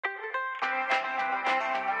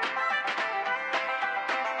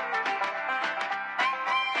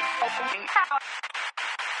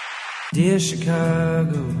Dear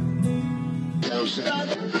Chicago.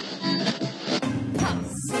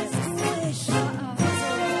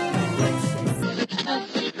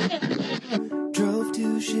 Drove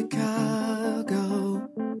to Chicago.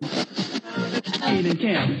 In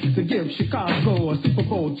camp to give Chicago a Super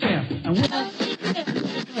Bowl champ.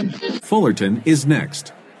 Fullerton is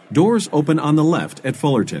next. Doors open on the left at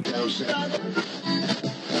Fullerton.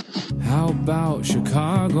 How about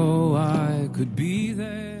Chicago? I could be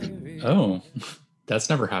there. Oh, that's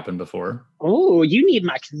never happened before. Oh, you need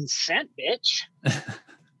my consent, bitch.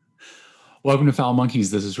 Welcome to Foul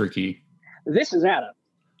Monkeys. This is Ricky. This is Adam.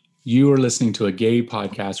 You are listening to a gay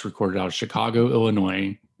podcast recorded out of Chicago,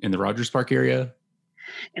 Illinois, in the Rogers Park area.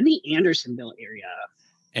 In the Andersonville area.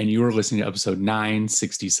 And you are listening to episode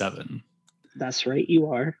 967. That's right,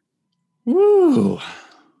 you are. Woo!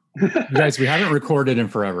 You guys, we haven't recorded in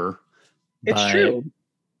forever. It's true.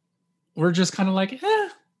 We're just kind of like,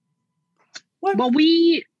 what? Well,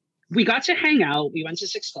 we got to hang out. We went to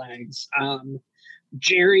Six Flags.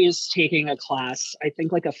 Jerry is taking a class, I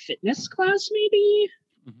think like a fitness class maybe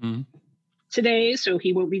today. So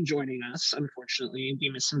he won't be joining us, unfortunately. We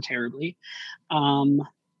miss him terribly. But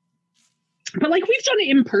like we've done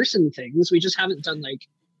in-person things. We just haven't done like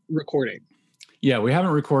recording. Yeah, we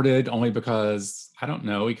haven't recorded only because, I don't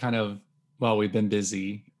know, we've been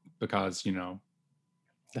busy because,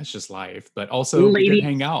 that's just life. But also we did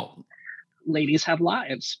hang out. Ladies have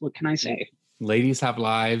lives. What can I say? Ladies have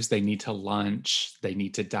lives. They need to lunch. They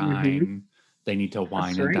need to dine. They need to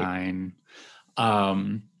wine and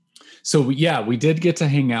dine. So we did get to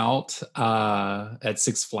hang out at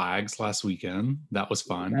Six Flags last weekend. That was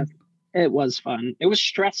fun. It was fun. It was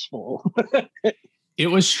stressful. It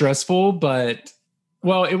was stressful, but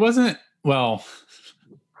it wasn't. Well,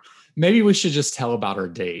 maybe we should just tell about our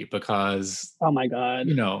date because, oh my God,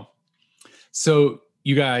 So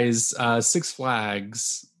you guys, Six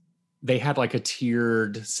Flags, they had like a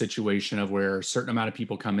tiered situation of where a certain amount of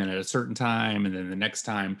people come in at a certain time and then the next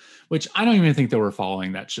time, which I don't even think they were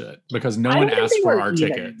following that shit because no one asked for our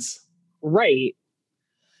tickets. Right.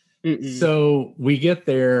 So we get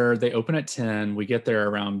there, they open at 10, we get there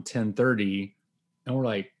around 10:30 and we're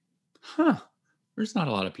like, there's not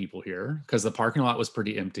a lot of people here because the parking lot was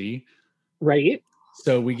pretty empty. Right.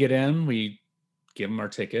 So we get in, we give them our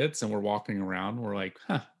tickets and we're walking around. We're like,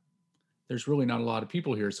 there's really not a lot of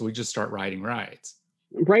people here. So we just start riding rides.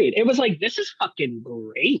 Right. It was like, this is fucking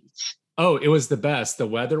great. Oh, it was the best. The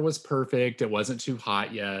weather was perfect. It wasn't too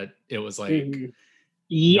hot yet. It was like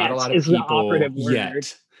not a lot of people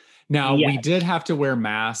yet. Now, we did have to wear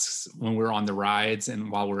masks when we were on the rides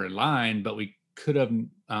and while we were in line, but we could have,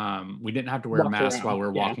 we didn't have to wear masks while we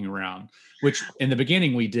were walking around, which in the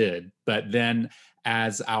beginning we did. But then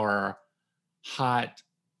as our hot,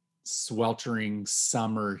 sweltering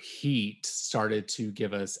summer heat started to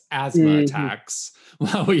give us asthma attacks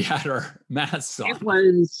while we had our masks on. It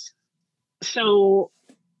was, so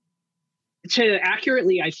to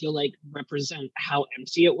accurately, I feel like, represent how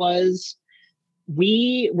empty it was,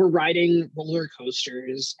 we were riding roller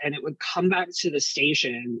coasters and it would come back to the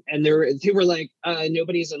station and they were like,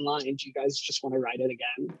 nobody's in line. Do you guys just want to ride it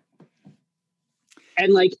again?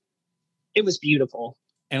 And like, it was beautiful.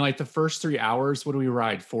 And like the first 3 hours, what do we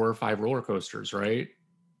ride? 4 or 5 roller coasters, right?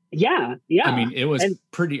 Yeah. I mean, it was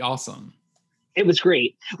pretty awesome. It was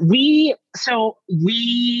great. We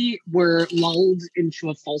were lulled into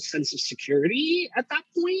a false sense of security at that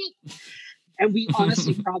point. And we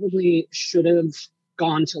honestly probably should have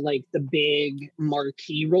gone to like the big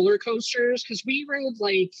marquee roller coasters because we rode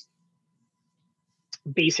like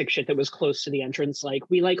basic shit that was close to the entrance. Like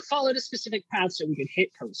we like followed a specific path so we could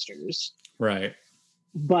hit coasters. Right.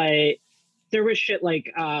 But there was shit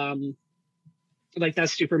like that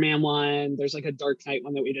Superman one. There's like a Dark Knight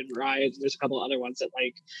one that we didn't ride. There's a couple other ones that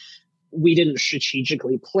like we didn't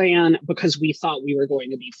strategically plan because we thought we were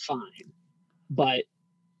going to be fine. But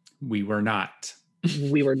we were not.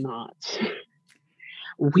 We were not.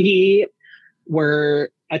 We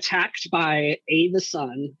were attacked by A, the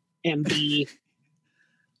sun, and B,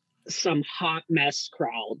 some hot mess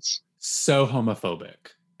crowds. So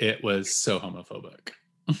homophobic. It was so homophobic.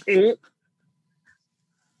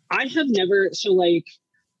 I have never, so like,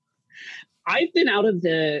 I've been out of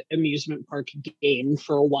the amusement park game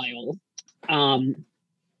for a while.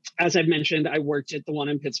 As I've mentioned, I worked at the one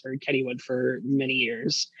in Pittsburgh, Kennywood, for many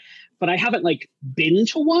years, but I haven't like been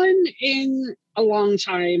to one in a long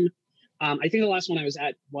time. I think the last one I was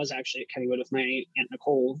at was actually at Kennywood with my Aunt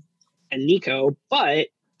Nicole and Nico, but...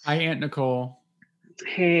 Hi, Aunt Nicole.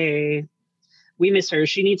 Hey. We miss her.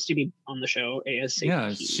 She needs to be on the show ASAP.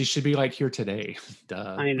 Yeah, she should be like here today.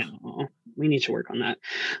 Duh. I know. We need to work on that.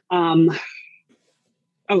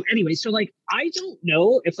 Anyway, so like I don't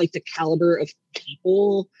know if like the caliber of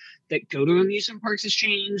people that go to amusement parks has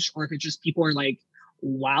changed, or if it's just people are like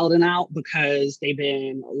wilding out because they've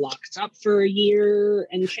been locked up for a year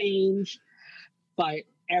and change. But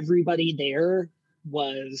everybody there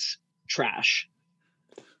was trash.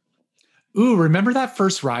 Ooh, remember that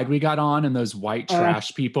first ride we got on and those white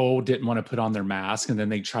trash people didn't want to put on their mask and then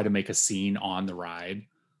they try to make a scene on the ride?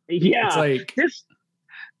 Yeah. It's like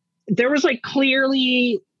there was like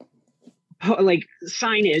clearly like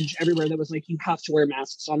signage everywhere that was like, you have to wear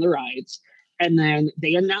masks on the rides. And then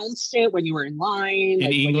they announced it when you were in line.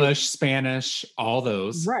 In English, Spanish, all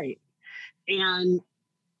those. Right. And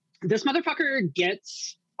this motherfucker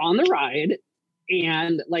gets on the ride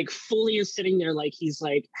and like fully is sitting there like he's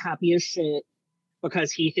like happy as shit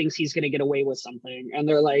because he thinks he's going to get away with something. And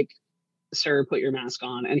they're like, sir, put your mask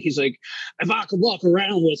on. And he's like, if I could walk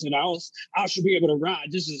around with it, I should be able to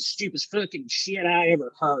ride. This is the stupidest fucking shit I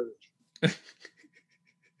ever heard.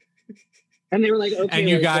 And they were like, okay. And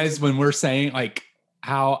you guys, when we're saying like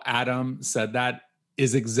how Adam said that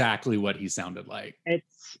is exactly what he sounded like.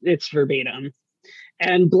 It's verbatim.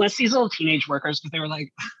 And bless these little teenage workers because they were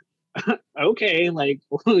like, okay, like,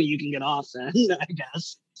 well, you can get off then, I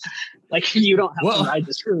guess. Like, you don't have to ride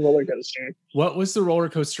this roller coaster. What was the roller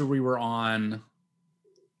coaster we were on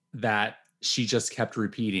that she just kept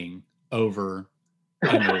repeating over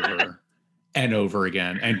and over and over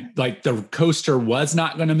again? And like the coaster was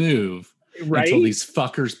not going to move until these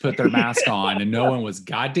fuckers put their mask on and no one was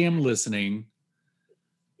goddamn listening.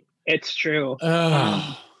 It's true.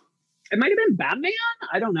 It might have been Batman.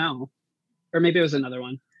 I don't know. Or maybe it was another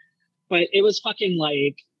one. But it was fucking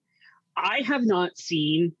like, I have not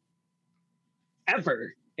seen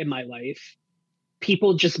ever in my life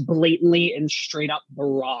people just blatantly and straight up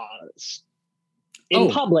bras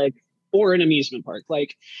in public or an amusement park.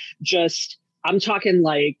 Like, just, I'm talking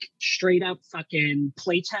like straight up fucking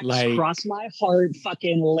Playtex, like, cross my heart,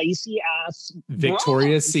 fucking lacy ass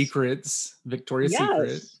Victoria's Secrets. Victoria's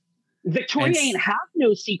Secret. Victoria ain't have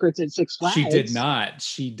no secrets at Six Flags. She did not.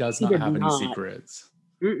 She does not have any secrets.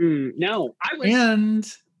 No, And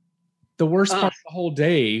the worst part of the whole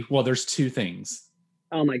day, well, there's two things.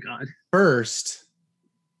 Oh my God. First,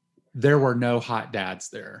 there were no hot dads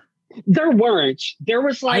there. There weren't. There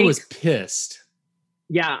was like... I was pissed.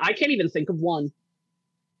 Yeah, I can't even think of one.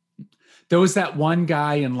 There was that one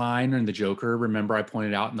guy in line in the Joker. Remember I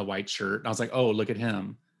pointed out in the white shirt? And I was like, oh, look at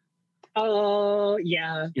him. Oh,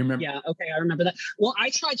 yeah. You remember? Yeah, okay, I remember that. Well, I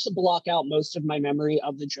tried to block out most of my memory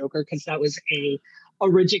of the Joker because that was a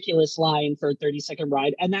ridiculous line for a 30-second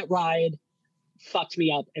ride. And that ride fucked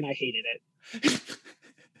me up and I hated it.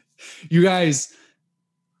 You guys,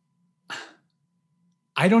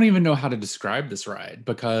 I don't even know how to describe this ride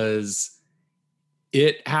because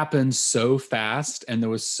it happened so fast and there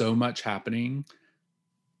was so much happening.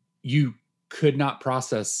 You could not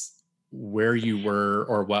process where you were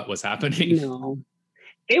or what was happening. No.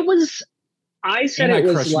 It was, I said and it I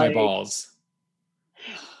was crushed like... my balls.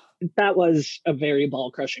 That was a very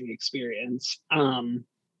ball-crushing experience.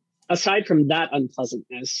 Aside from that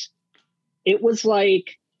unpleasantness, it was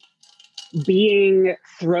like being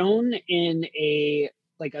thrown in a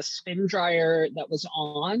spin dryer that was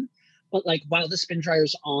on, but like while the spin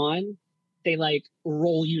dryer's on, they like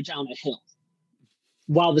roll you down a hill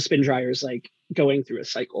while the spin dryer's like going through a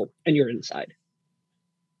cycle and you're inside.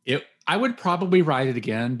 I would probably ride it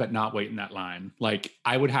again, but not wait in that line. Like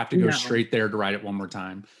I would have to go straight there to ride it one more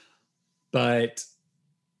time. But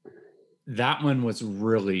that one was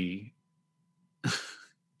really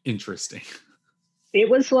interesting. It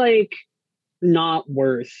was like not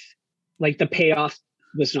worth, like the payoff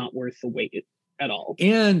was not worth the wait at all.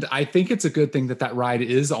 And I think it's a good thing that ride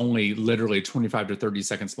is only literally 25 to 30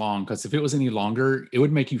 seconds long, because if it was any longer, it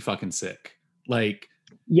would make you fucking sick. Like,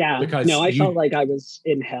 yeah, I felt like I was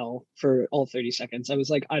in hell for all 30 seconds. I was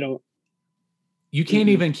like, you can't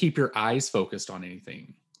even keep your eyes focused on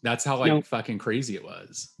anything. That's how fucking crazy it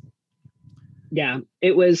was. Yeah,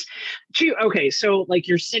 it was too. Okay, so like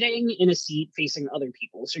you're sitting in a seat facing other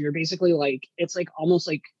people. So you're basically like, it's like almost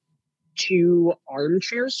like two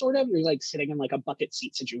armchairs, sort of. You're like sitting in like a bucket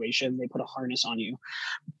seat situation. They put a harness on you.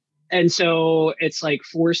 And so it's like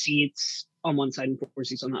 4 seats on one side and 4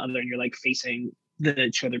 seats on the other. And you're like facing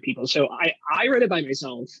the two other people. So I read it by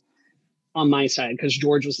myself on my side because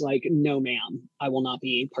George was like, no, ma'am, I will not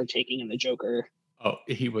be partaking in the Joker. Oh,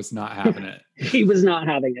 he was not having it. He was not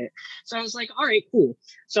having it. So I was like, all right, cool.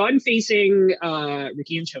 So I'm facing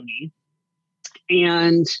Ricky and Tony.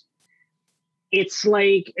 And It's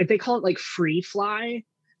like, they call it like free fly.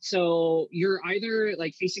 So you're either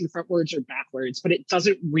like facing frontwards or backwards, but it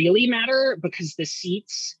doesn't really matter because the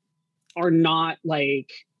seats are not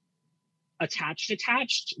like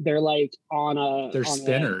attached. They're like on a... They're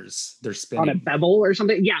spinners. They're spinning. On a bevel or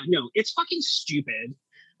something. Yeah, no, it's fucking stupid.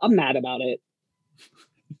 I'm mad about it.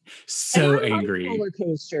 So angry. Like roller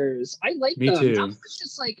coasters. I like Me them. too. That's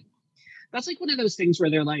just like, that's like one of those things where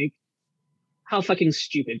they're like, how fucking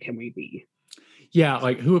stupid can we be? Yeah,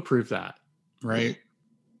 like who approved that? Right.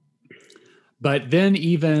 But then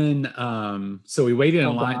even so we waited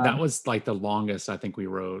in line. God. That was like the longest I think we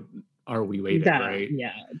waited, right?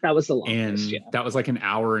 Yeah, that was the longest. And that was like an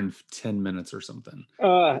hour and 10 minutes or something.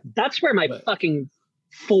 That's where my fucking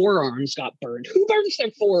forearms got burned. Who burns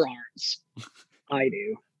their forearms? I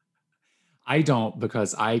do. I don't,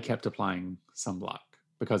 because I kept applying sunblock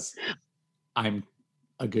because I'm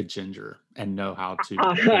a good ginger and know how to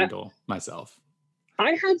handle myself.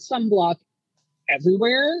 I had sunblock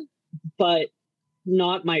everywhere, but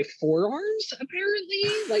not my forearms, apparently.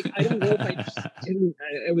 Like, I don't know if I just didn't.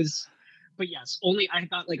 It was, but yes, only I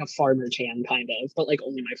got like a farmer tan kind of, but like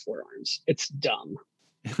only my forearms. It's dumb.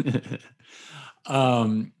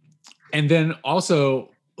 And then also,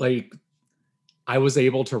 like, I was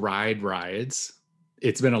able to ride rides.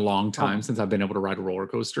 It's been a long time since I've been able to ride a roller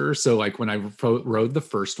coaster. So like when I rode the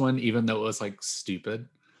first one, even though it was like stupid,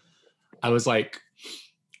 I was like,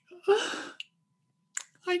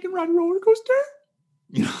 I can ride a roller coaster.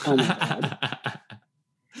 Oh my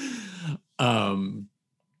God.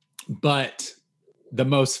 But the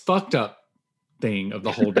most fucked up thing of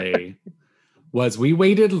the whole day was we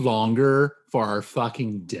waited longer for our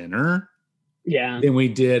fucking dinner than we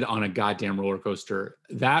did on a goddamn roller coaster.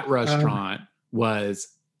 That restaurant was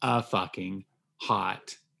a fucking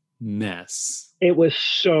hot mess. It was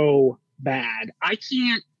so bad. I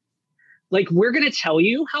can't, like, we're going to tell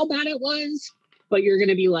you how bad it was, but you're going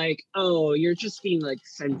to be like, oh, you're just being like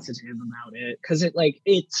sensitive about it. Cause it like,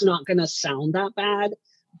 it's not going to sound that bad,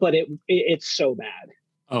 but it's so bad.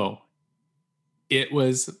 Oh, it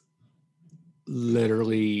was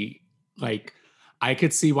literally like, I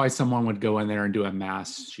could see why someone would go in there and do a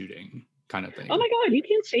mass shooting kind of thing. Oh my God, you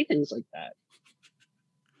can't say things like that.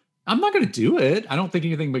 I'm not going to do it. I don't think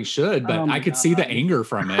anything we should, but I could see the anger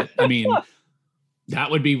from it. I mean,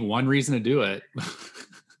 that would be one reason to do it.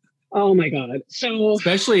 Oh my God. So,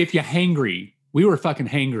 especially if you're hangry. We were fucking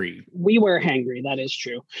hangry. We were hangry. That is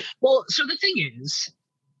true. Well, so the thing is,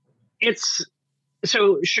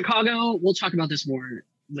 so Chicago, we'll talk about this more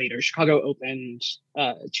later. Chicago opened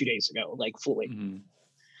 2 days ago, like fully. Mm-hmm.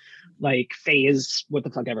 Like phase, what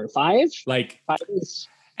the fuck ever, 5? Like 5 is,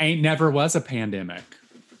 ain't never was a pandemic.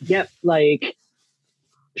 Yep, like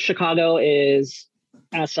Chicago is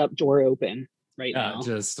ass up, door open right now.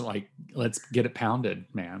 Just like, let's get it pounded,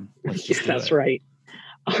 man. Let's just that's right.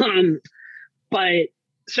 But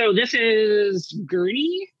so this is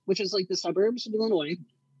Gurnee, which is like the suburbs of Illinois,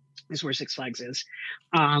 is where Six Flags is.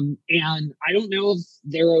 And I don't know if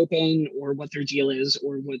they're open or what their deal is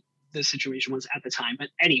or what the situation was at the time. But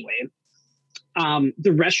anyway,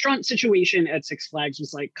 the restaurant situation at Six Flags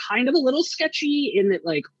was like kind of a little sketchy in that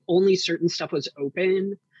like only certain stuff was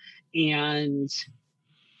open and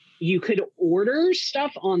you could order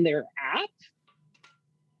stuff on their app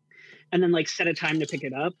and then like set a time to pick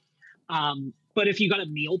it up. But if you got a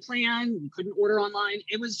meal plan, you couldn't order online.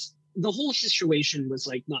 The whole situation was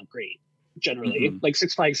like not great generally. Mm-hmm. Like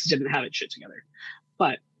Six Flags didn't have it shit together.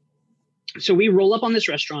 But so we roll up on this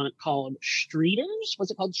restaurant called Streeters.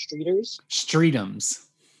 Was it called Streeters? Streetums.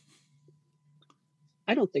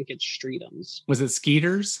 I don't think it's Streetums. Was it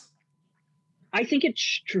Skeeters? I think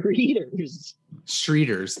it's Streeters.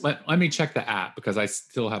 Streeters. Let me check the app because I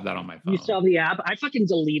still have that on my phone. You still have the app? I fucking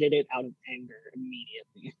deleted it out of anger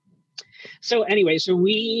immediately. So anyway, so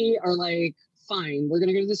we are like, fine, we're going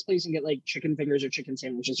to go to this place and get like chicken fingers or chicken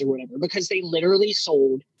sandwiches or whatever, because they literally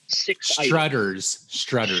sold 6 Strutters.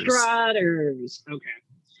 Okay.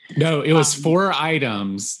 No, it was 4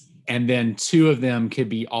 items, and then 2 of them could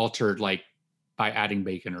be altered like by adding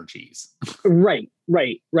bacon or cheese. Right.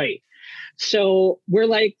 So we're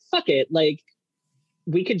like, fuck it. Like,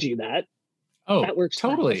 we could do that. Oh, that works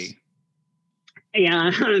totally.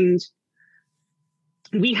 And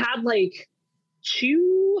we had like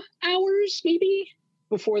 2 hours maybe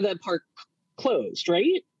before the park closed,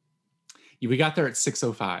 right? We got there at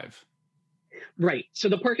 6:05. Right. So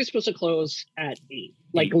the park is supposed to close at 8.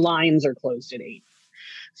 Like lines are closed at 8.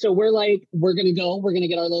 So we're like, we're going to get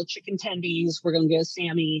our little chicken tendies. We're going to get a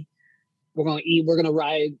Sammy. We're going to eat. We're going to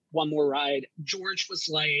ride one more ride. George was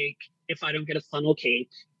like, if I don't get a funnel cake,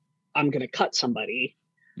 I'm going to cut somebody.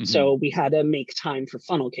 Mm-hmm. So we had to make time for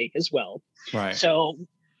funnel cake as well. Right. So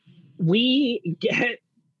we get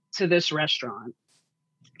to this restaurant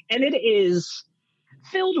and it is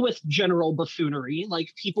filled with general buffoonery.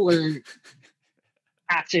 Like people are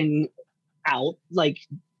acting out like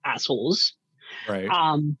assholes. Right.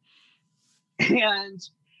 And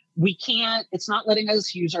it's not letting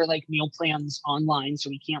us use our like meal plans online. So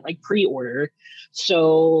we can't like pre-order.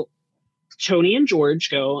 So Tony and George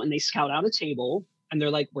go and they scout out a table and they're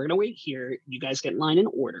like, we're going to wait here. You guys get in line and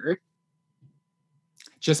order.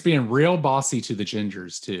 Just being real bossy to the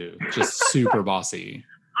gingers too. Just super bossy.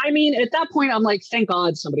 I mean, at that point, I'm like, thank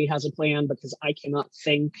God somebody has a plan because I cannot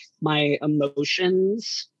think. My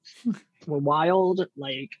emotions were wild.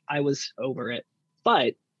 Like I was over it,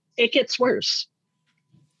 but it gets worse.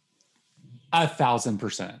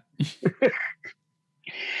 1,000%.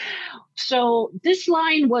 So this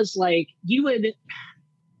line was like,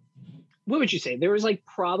 what would you say? There was like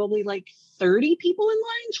probably like 30 people in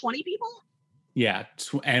line, 20 people. Yeah.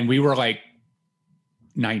 And we were like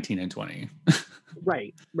 19 and 20.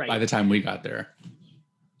 Right. By the time we got there.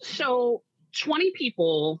 So 20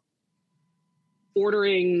 people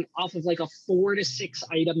ordering off of like a 4 to 6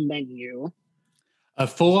 item menu. A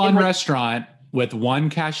full-on restaurant with one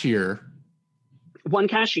cashier. One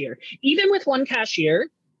cashier. Even with one cashier,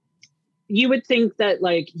 you would think that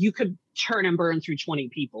like you could turn and burn through 20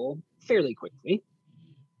 people fairly quickly.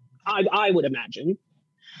 I would imagine.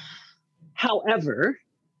 However,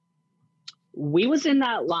 we was in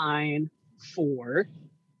that line for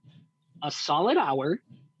a solid hour,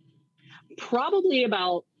 probably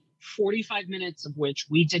about 45 minutes of which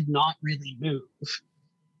we did not really move.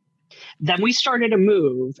 Then we started to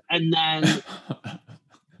move, and then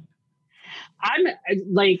I'm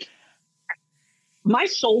like, my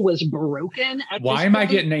soul was broken. Why am I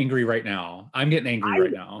getting angry right now? I'm getting angry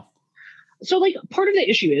right now. So like part of the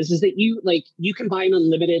issue is that you can buy an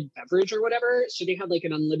unlimited beverage or whatever. So they had like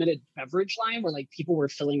an unlimited beverage line where like people were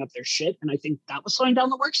filling up their shit. And I think that was slowing down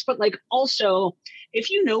the works. But like also, if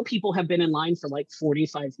you know people have been in line for like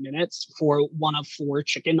 45 minutes for one of 4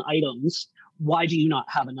 chicken items, why do you not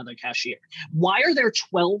have another cashier? Why are there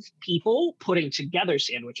 12 people putting together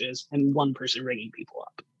sandwiches and one person ringing people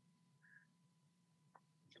up?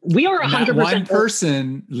 We are 100% one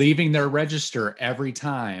person leaving their register every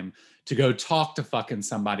time to go talk to fucking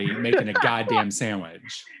somebody making a goddamn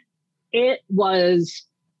sandwich. It was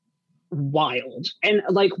wild. And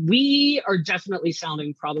like, we are definitely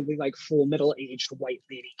sounding probably like full middle-aged white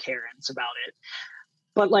lady Karens about it.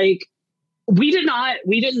 But like, we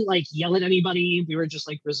didn't like yell at anybody. We were just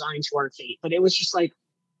like resigned to our fate. But it was just like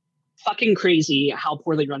fucking crazy how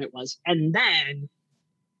poorly run it was. And then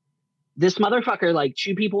this motherfucker, like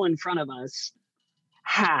 2 people in front of us,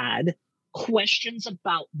 had questions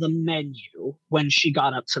about the menu when she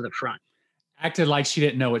got up to the front. Acted like she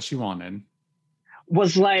didn't know what she wanted.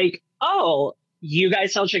 Was like, oh, you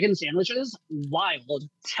guys sell chicken sandwiches? Wild.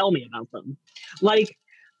 Tell me about them. Like,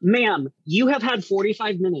 ma'am, you have had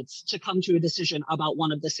 45 minutes to come to a decision about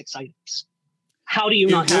one of the 6 items. How do you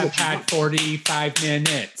not know? You have had 45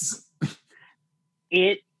 minutes.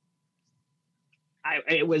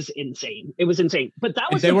 It was insane. It was insane. But that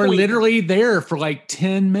was they were literally there for like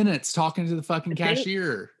 10 minutes talking to the fucking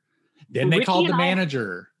cashier. Then they called the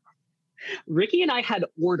manager. Ricky and I had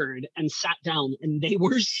ordered and sat down, and they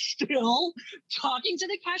were still talking to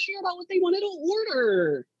the cashier about what they wanted to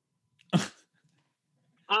order.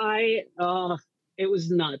 It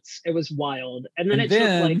was nuts. It was wild. And then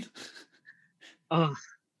took like,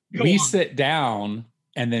 we sit down,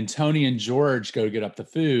 and then Tony and George go get up the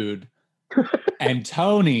food. And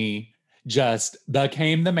Tony just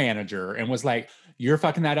became the manager and was like, you're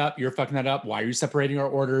fucking that up. You're fucking that up. Why are you separating our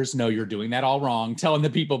orders? No, you're doing that all wrong. Telling the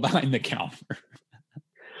people behind the counter.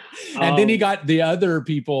 And then he got the other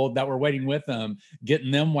people that were waiting with him,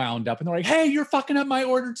 getting them wound up. And they're like, hey, you're fucking up my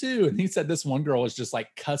order too. And he said this one girl was just like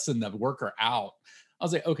cussing the worker out. I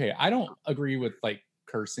was like, okay, I don't agree with like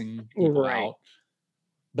cursing people out.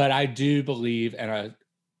 But I do believe in a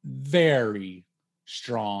very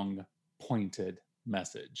strong pointed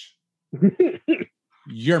message.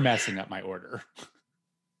 You're messing up my order.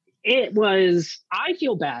 I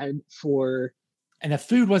feel bad for. And the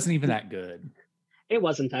food wasn't even that good. It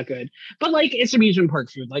wasn't that good. But like, it's amusement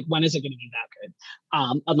park food. Like, when is it going to be that good?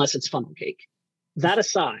 Unless it's funnel cake. That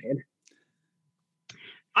aside,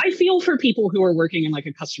 I feel for people who are working in like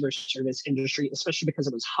a customer service industry, especially because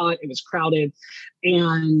it was hot, it was crowded,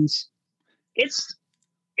 and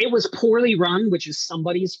it was poorly run, which is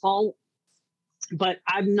somebody's fault. But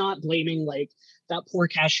I'm not blaming like that poor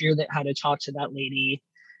cashier that had to talk to that lady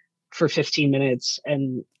for 15 minutes.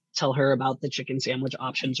 And tell her about the chicken sandwich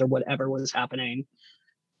options or whatever was happening.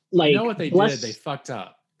 Like, you know what they did? They fucked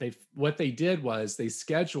up. What they did was they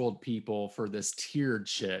scheduled people for this tiered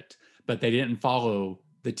shit, but they didn't follow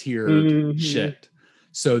the tiered shit.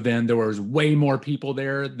 So then there was way more people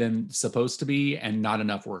there than supposed to be and not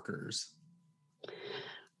enough workers.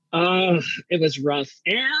 It was rough.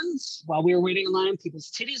 And while we were waiting in line,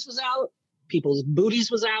 people's titties was out, people's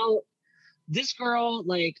booties was out. This girl,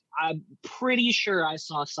 like, I'm pretty sure I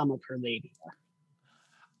saw some of her labia.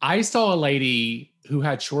 I saw a lady who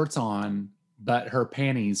had shorts on, but her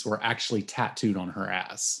panties were actually tattooed on her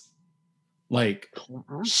ass. Like,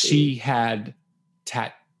 she had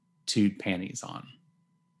tattooed panties on.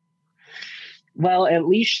 Well, at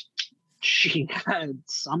least she had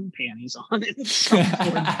some panties on at some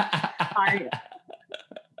point.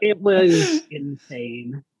 It was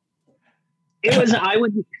insane.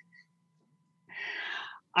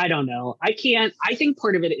 I don't know. I think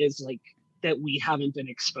part of it is like that we haven't been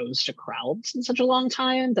exposed to crowds in such a long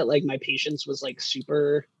time that like my patience was like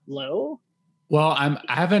super low. Well, I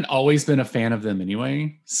haven't always been a fan of them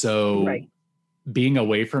anyway. So being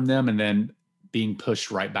away from them and then being pushed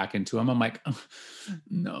right back into them, I'm like, oh,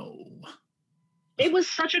 no. It was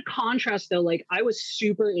such a contrast though. Like I was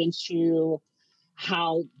super into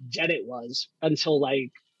how dead it was until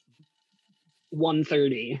like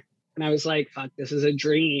 1:30. And I was like, fuck, this is a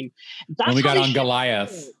dream. That's when we got on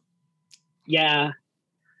Goliath. Yeah.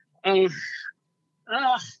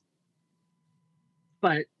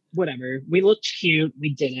 But whatever. We looked cute.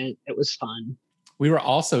 We didn't. It was fun. We were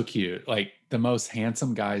also cute. Like the most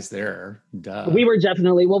handsome guys there. Duh. We were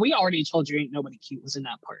definitely, well, we already told you ain't nobody cute was in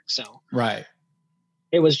that park. So. Right.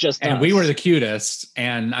 It was just and us. We were the cutest.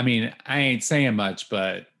 And I mean, I ain't saying much,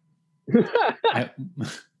 but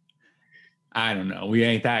I don't know. We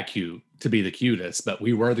ain't that cute to be the cutest, but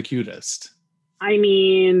we were the cutest. I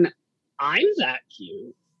mean, I'm that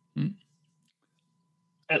cute.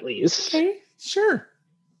 At least. Okay, sure.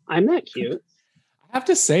 I'm that cute. I have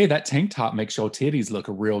to say that tank top makes your titties look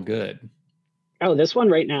real good. Oh, this one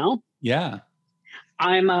right now? Yeah.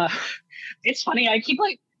 It's funny. I keep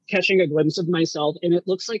like catching a glimpse of myself and it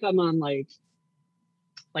looks like I'm on like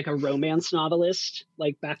a romance novelist,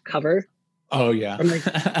 like back cover. Oh yeah. I'm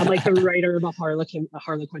like the writer of a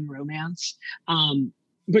Harlequin romance.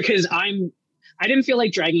 Because I didn't feel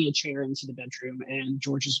like dragging a chair into the bedroom and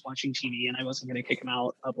George is watching TV and I wasn't going to kick him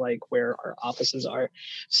out of like where our offices are.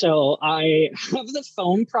 So I have the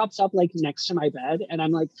phone propped up like next to my bed and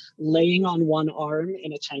I'm like laying on one arm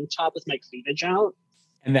in a tank top with my cleavage out.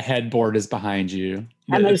 And the headboard is behind you.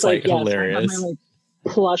 And it's like hilarious. I have my like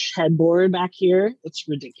plush headboard back here. It's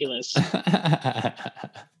ridiculous.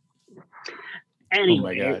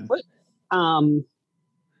 Anyway, oh my God.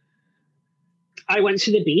 I went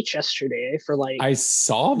to the beach yesterday for like... I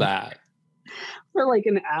saw that. For like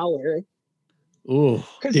an hour. Ooh.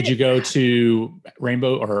 Did you go to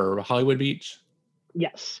Rainbow or Hollywood Beach?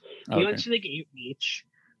 Yes. We went to the Gay Beach,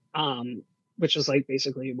 which is like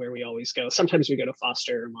basically where we always go. Sometimes we go to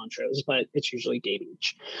Foster or Montrose, but it's usually Gay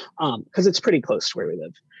Beach because it's pretty close to where we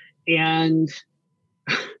live. And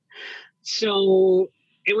so...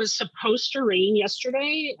 It was supposed to rain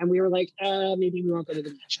yesterday, and we were like, maybe we won't go to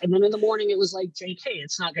the beach. And then in the morning, it was like, JK,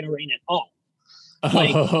 it's not going to rain at all.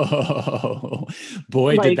 Like, oh,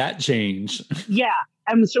 boy, did that change. Yeah.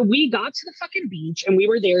 And so we got to the fucking beach, and we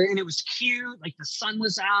were there, and it was cute. Like, the sun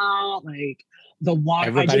was out. Like, the water.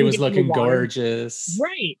 Everybody was looking gorgeous.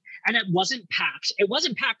 Right. And it wasn't packed. It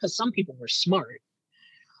wasn't packed because some people were smart.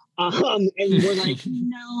 And we're like,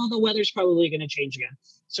 no, the weather's probably going to change again.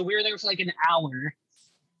 So we were there for like an hour.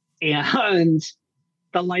 And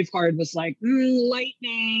the lifeguard was like,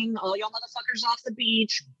 lightning, all y'all motherfuckers off the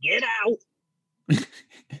beach, get out.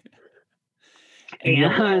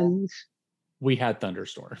 And we had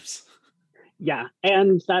thunderstorms. Yeah.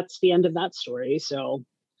 And that's the end of that story. So,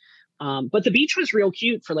 but the beach was real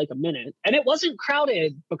cute for like a minute and it wasn't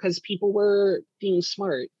crowded because people were being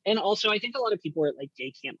smart. And also I think a lot of people were at like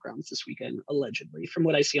gay campgrounds this weekend, allegedly, from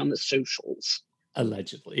what I see on the socials.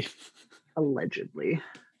 Allegedly.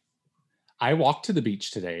 I walked to the beach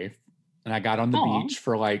today and I got on the beach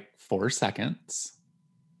for like 4 seconds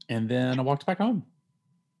and then I walked back home.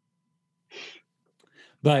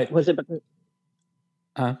 But was it?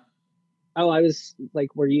 Oh, I was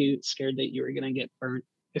like, were you scared that you were going to get burnt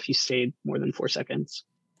if you stayed more than 4 seconds?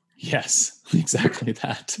 Yes, exactly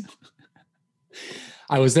that.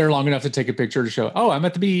 I was there long enough to take a picture to show, I'm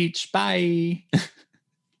at the beach. Bye.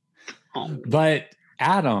 But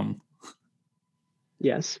Adam.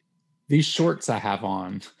 Yes. These shorts I have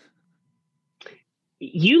on.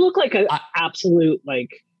 You look like an absolute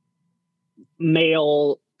like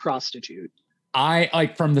male prostitute. I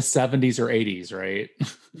like from the 70s or 80s, right?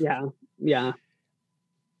 Yeah.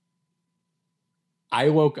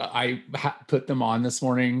 I put them on this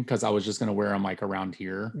morning because I was just going to wear them like around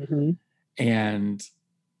here. Mm-hmm. And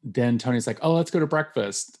then Tony's like, oh, let's go to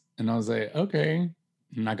breakfast. And I was like, okay.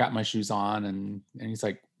 And I got my shoes on and he's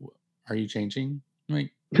like, are you changing? I'm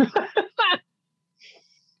like,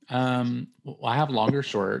 well, I have longer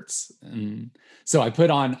shorts. And so I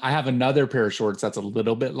have another pair of shorts that's a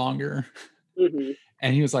little bit longer. Mm-hmm.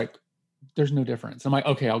 And he was like, there's no difference. I'm like,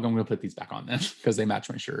 okay, I'm going to put these back on then because they match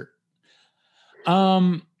my shirt.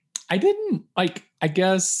 I didn't I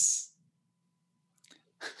guess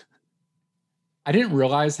I didn't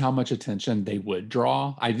realize how much attention they would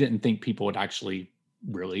draw. I didn't think people would actually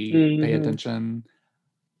really pay attention.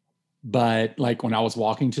 But like when I was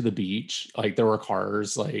walking to the beach, like there were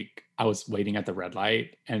cars, like I was waiting at the red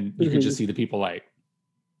light and you could just see the people like,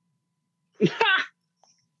 I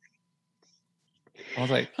was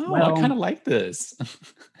like, oh, well, I kind of like this.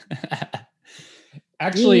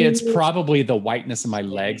 Actually, it's probably the whiteness of my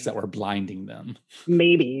legs that were blinding them.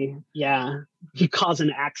 Maybe, yeah. You causing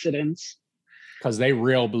accidents. Because they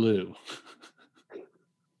real blue.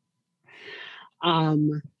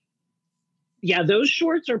 Yeah, those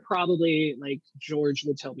shorts are probably like George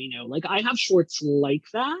would tell me no. Like I have shorts like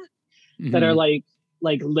that that are like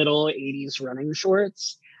little 80s running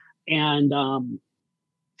shorts. And I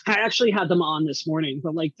actually had them on this morning,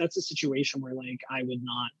 but like that's a situation where like I would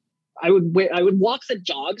walk the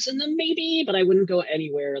dogs in them maybe, but I wouldn't go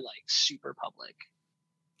anywhere like super public.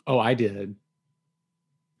 Oh, I did.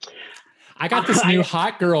 I got this new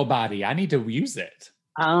hot girl body. I need to use it.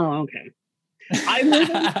 Oh, okay.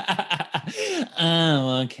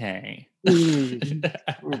 Oh, okay.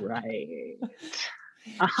 Right.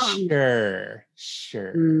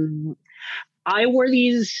 Sure. I wore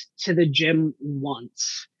these to the gym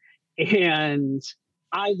once and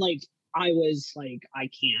I was like, I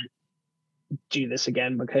can't do this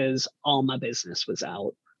again because all my business was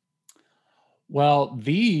out. Well,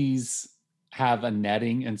 these have a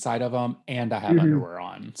netting inside of them and I have underwear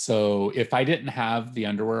on. So if I didn't have the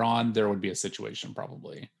underwear on, there would be a situation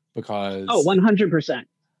probably because 100%.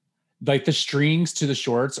 Like the strings to the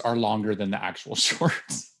shorts are longer than the actual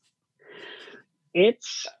shorts.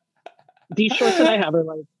 These shorts that I have are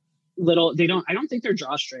like little, I don't think they're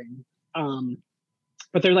drawstring.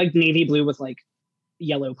 But they're like navy blue with like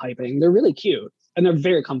yellow piping. They're really cute and they're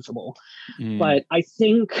very comfortable. But I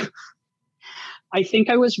think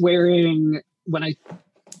I was wearing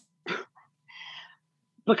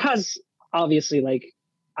because obviously like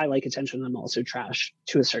I like attention and I'm also trash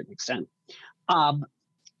to a certain extent.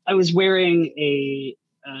 I was wearing a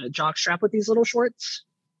jock strap with these little shorts.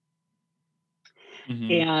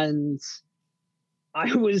 And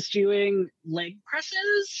I was doing leg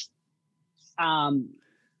presses.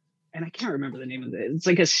 And I can't remember the name of it. It's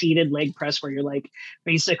like a seated leg press where you're like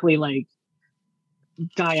basically like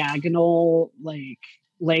diagonal, like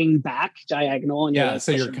laying back diagonal. And yeah,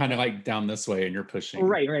 so you're kind of like down this way and you're pushing.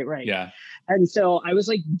 Right. Yeah. And so I was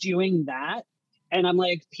like doing that. And I'm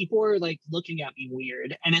like, people were like looking at me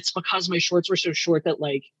weird. And it's because my shorts were so short that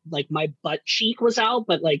like my butt cheek was out,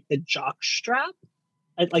 but like the jock strap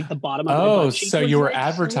at like the bottom of my butt cheek. So you were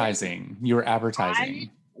advertising. You were advertising.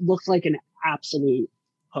 I looked like an absolute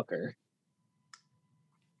hooker.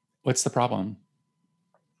 What's the problem?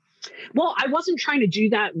 Well, I wasn't trying to do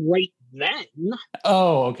that right then.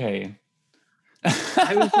 Oh, okay.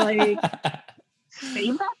 I was like,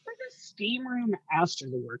 save that for the steam room after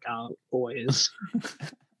the workout, boys.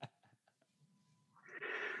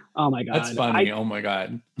 Oh my God. That's funny. Oh my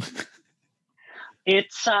God.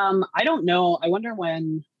 It's, I don't know. I wonder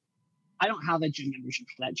when, I don't have a gym membership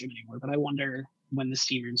for that gym anymore, but I wonder when the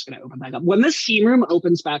steam room's going to open back up. When the steam room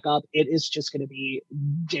opens back up, it is just going to be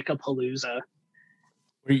Dickapalooza.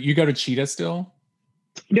 You go to Cheetah still?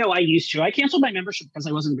 No, I used to. I canceled my membership because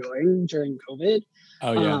I wasn't going during COVID.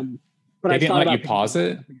 Oh yeah. But they I didn't let you pause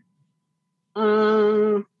it?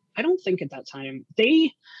 I don't think at that time.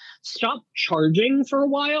 They stopped charging for a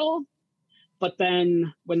while, but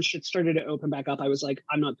then when shit started to open back up, I was like,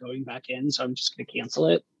 I'm not going back in, so I'm just going to cancel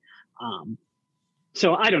it.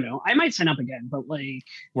 So I don't know. I might sign up again, but like,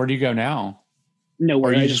 where do you go now?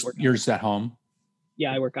 Nowhere. You're just at home?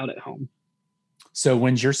 Yeah, I work out at home. So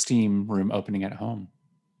when's your steam room opening at home?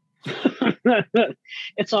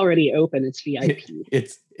 It's already open. It's VIP.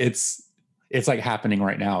 It's like happening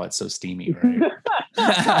right now. It's so steamy, right?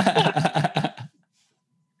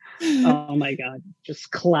 Oh my God.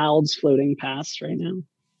 Just clouds floating past right now.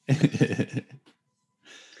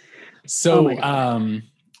 So,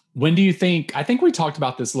 When do you think, I think we talked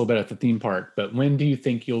about this a little bit at the theme park, but when do you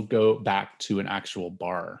think you'll go back to an actual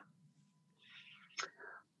bar?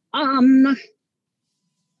 I mean,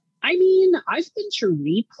 I've been to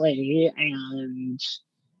Replay and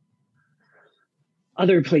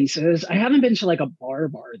other places. I haven't been to like a bar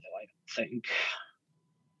though, I don't think.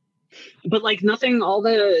 But like nothing, all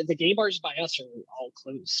the gay bars by us are all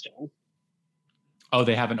closed still. Oh,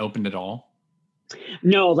 they haven't opened at all?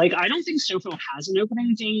 No, like I don't think Sofo has an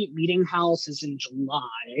opening date. Meeting House is in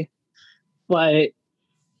July. But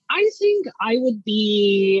I think I would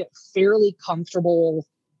be fairly comfortable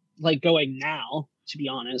like going now, to be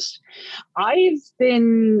honest. I've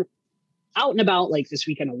been out and about like this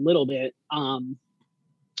weekend a little bit.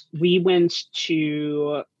 We went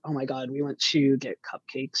to, oh my God, we went to get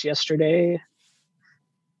cupcakes yesterday.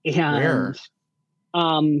 And where?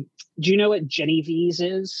 Do you know what Jenny V's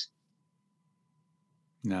is?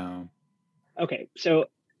 No. Okay, so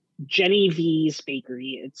Jenny V's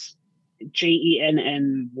Bakery, it's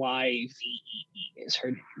JENNYVEE is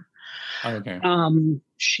her name. Oh, okay.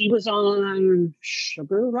 She was on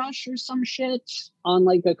Sugar Rush or some shit on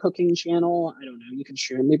like a cooking channel. I don't know. You can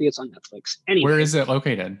share. Maybe it's on Netflix. Anyway, where is it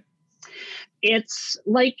located? It's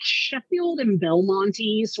like Sheffield and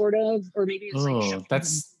Belmonte, sort of, or maybe it's like Sheffield.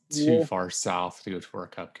 That's too far south to go for a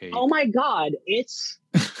cupcake. Oh my God, it's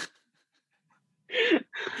it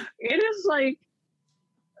is like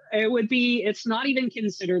it's not even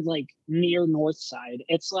considered like near North Side.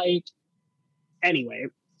 It's like, anyway,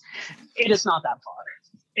 it is not that far.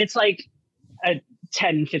 It's like a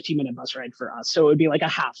 10-15 minute bus ride for us. So it would be like a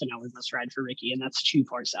half an hour bus ride for Ricky, and that's too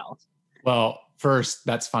far south. Well, first,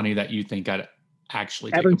 that's funny that you think I'd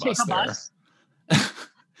actually take a bus there.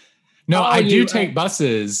 No, I do take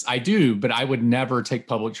buses. I do, but I would never take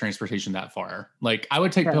public transportation that far. Like I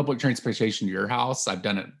would take public transportation to your house. I've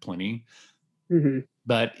done it plenty. Mm-hmm.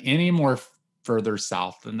 But any more further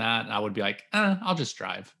south than that, I would be like, I'll just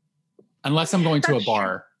drive. Unless I'm going to a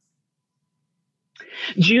bar.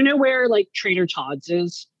 Do you know where like Trader Todd's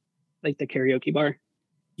is? Like the karaoke bar?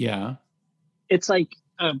 Yeah. It's like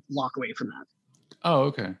a block away from that. Oh,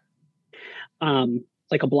 okay.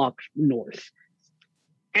 Like a block north.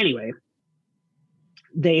 Anyway,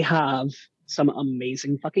 they have some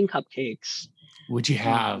amazing fucking cupcakes. Would you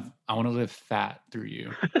have? I want to live fat through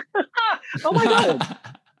you. Oh my God.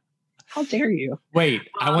 How dare you? Wait,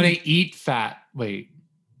 I want to eat fat. Wait.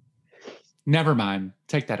 Never mind.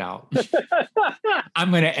 Take that out.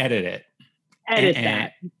 I'm going to edit it. Edit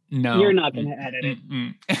that. No. You're not going to edit it.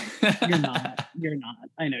 You're not. You're not.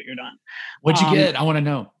 I know you're not. What'd you get? I want to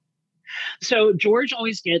know. So George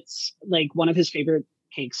always gets like one of his favorite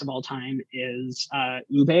cakes of all time is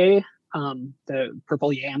ube, the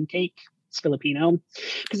purple yam cake. It's Filipino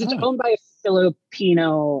because it's owned by a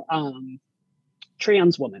Filipino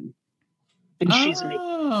trans woman, and she's amazing.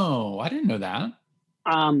 Oh, I didn't know that.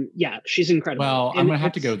 Yeah, she's incredible. Well, I'm gonna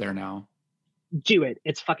have to go there now. Do it.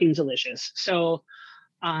 It's fucking delicious. So,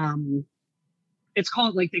 it's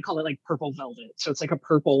called like they call it like purple velvet. So it's like a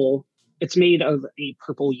purple. It's made of a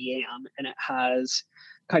purple yam, and it has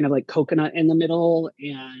kind of like coconut in the middle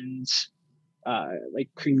and like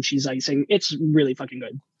cream cheese icing. It's really fucking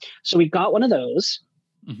good. So we got one of those.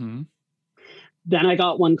 Mm-hmm. Then I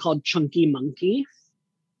got one called Chunky Monkey.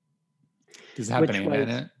 Does it have banana in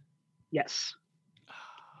it? Yes. Oh,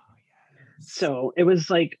 yes. So it was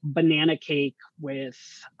like banana cake with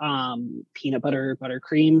peanut butter,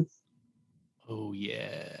 buttercream. Oh,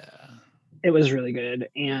 yeah. It was really good.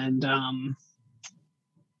 And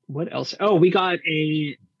what else? Oh, we got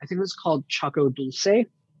I think it was called Choco Dulce.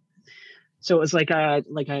 So it was like a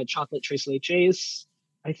chocolate tres leches,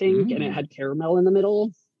 I think, and it had caramel in the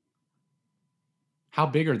middle. How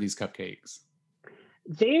big are these cupcakes?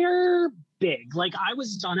 They're big. Like I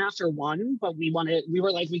was done after one, but we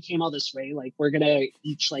were like, we came all this way. Like we're going to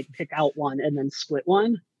each like pick out one and then split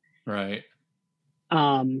one. Right.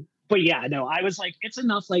 But yeah, no, I was like, it's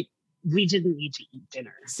enough. Like we didn't need to eat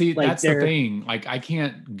dinner. See, like, that's the thing. Like I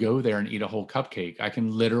can't go there and eat a whole cupcake. I can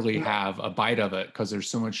literally have a bite of it because there's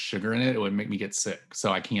so much sugar in it. It would make me get sick.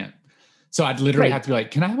 So I can't. So I'd literally have to be like,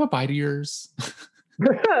 can I have a bite of yours?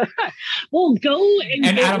 Well, go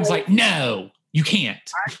and Adam's like, no, you can't.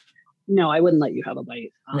 No, I wouldn't let you have a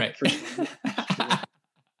bite. Right.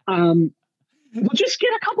 We'll just get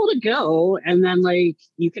a couple to go, and then like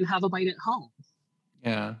you can have a bite at home.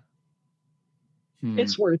 Yeah.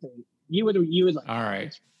 It's worth it. You would like. All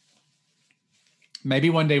right. Maybe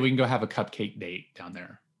one day we can go have a cupcake date down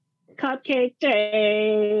there. Cupcake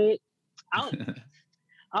date.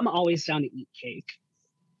 I'm always down to eat cake.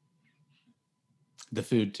 The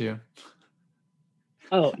food too.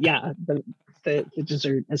 Oh yeah, the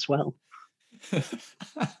dessert as well.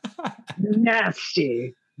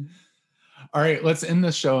 Nasty. All right, let's end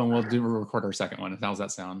the show and we'll record our second one. How's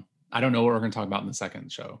that sound? I don't know what we're going to talk about in the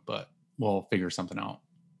second show, but we'll figure something out.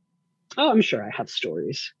 Oh, I'm sure I have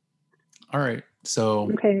stories. All right,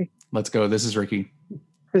 so okay, let's go. This is Ricky.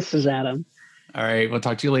 This is Adam. All right, we'll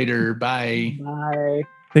talk to you later. Bye. Bye.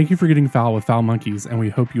 Thank you for getting foul with Foul Monkeys, and we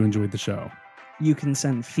hope you enjoyed the show. You can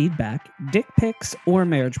send feedback, dick pics, or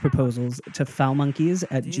marriage proposals to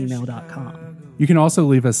foulmonkeys@gmail.com. You can also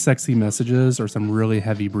leave us sexy messages or some really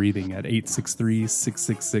heavy breathing at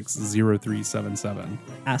 863-666-0377.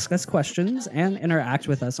 Ask us questions and interact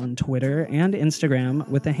with us on Twitter and Instagram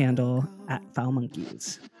with the handle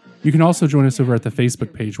 @foulmonkeys. You can also join us over at the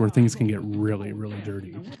Facebook page where things can get really, really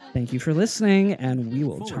dirty. Thank you for listening, and we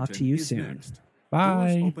will talk to you soon. Next.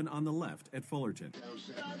 Bye. Doors open on the left at Fullerton.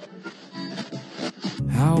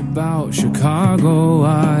 How about Chicago?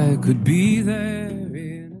 I could be there.